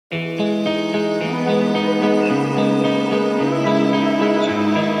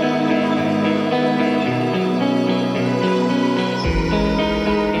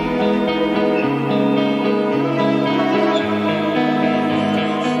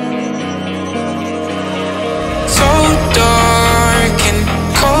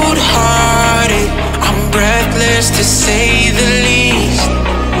to say the least.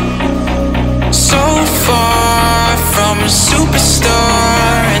 So far from a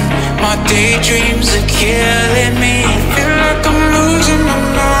superstar, and my daydreams are killing me. Feel like I'm losing my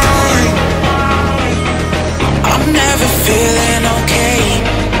mind. I'm never feeling okay.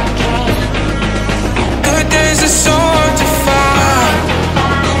 Good days are so hard to find.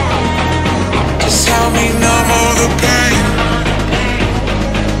 Just help me numb all the pain.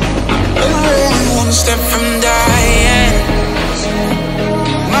 One step from dying.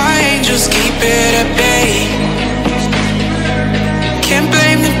 My angels keep it at bay. Can't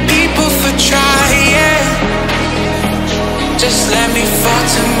blame the people for trying. Just let me fall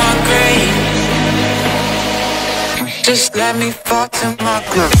to my grave. Just let me fall to my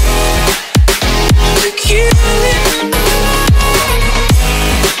grave. To kill it.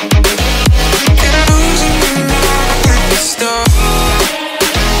 Get losing my stop.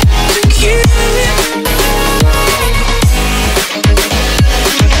 To kill it.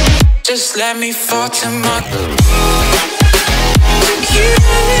 Just let me fall to my grave. To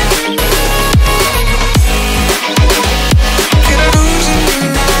kill it. Get losing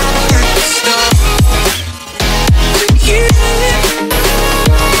my stop. To kill it.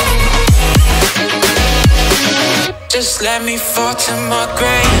 Just let me fall to my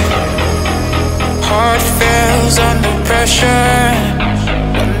grave. Heart fails under pressure.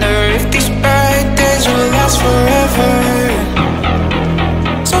 Wonder if these bad days will last forever.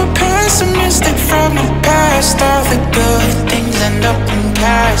 So pessimistic from the past. All the good things end up in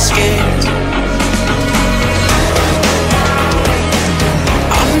caskets.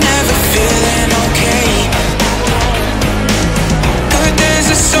 I'm never feeling okay. Good days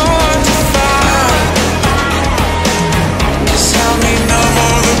are so hard to find. Just help me numb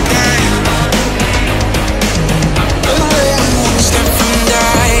all the pain. One step from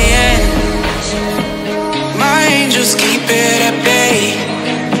dying. My angels keep it at bay.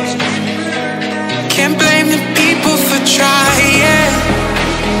 Can't blame the people for trying.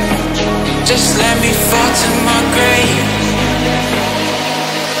 Just let me fall to my grave.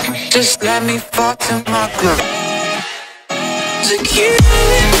 Just let me fall to my grave. To kill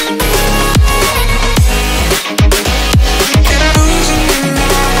it. Get losing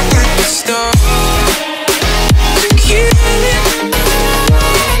my stop. To kill it.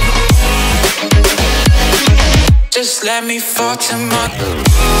 Just let me fall to my grave.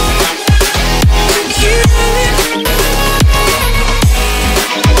 To kill it.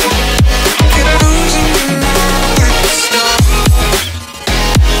 Get losing my stop.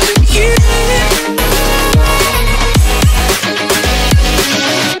 To kill it.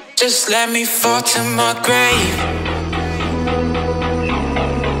 Just let me fall to my grave.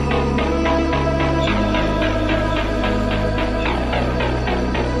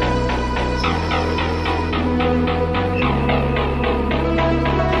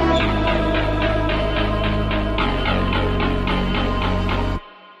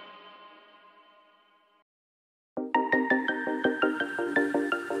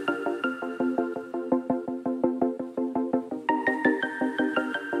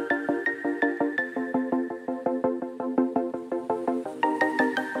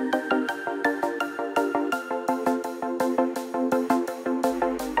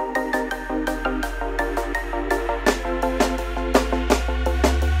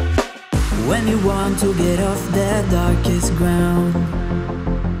 When you want to get off the darkest ground,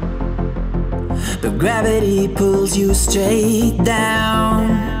 but gravity pulls you straight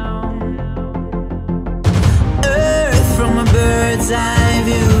down. Earth from a bird's eye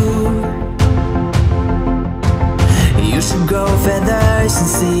view. You should grow feathers and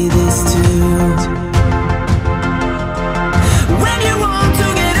see this too.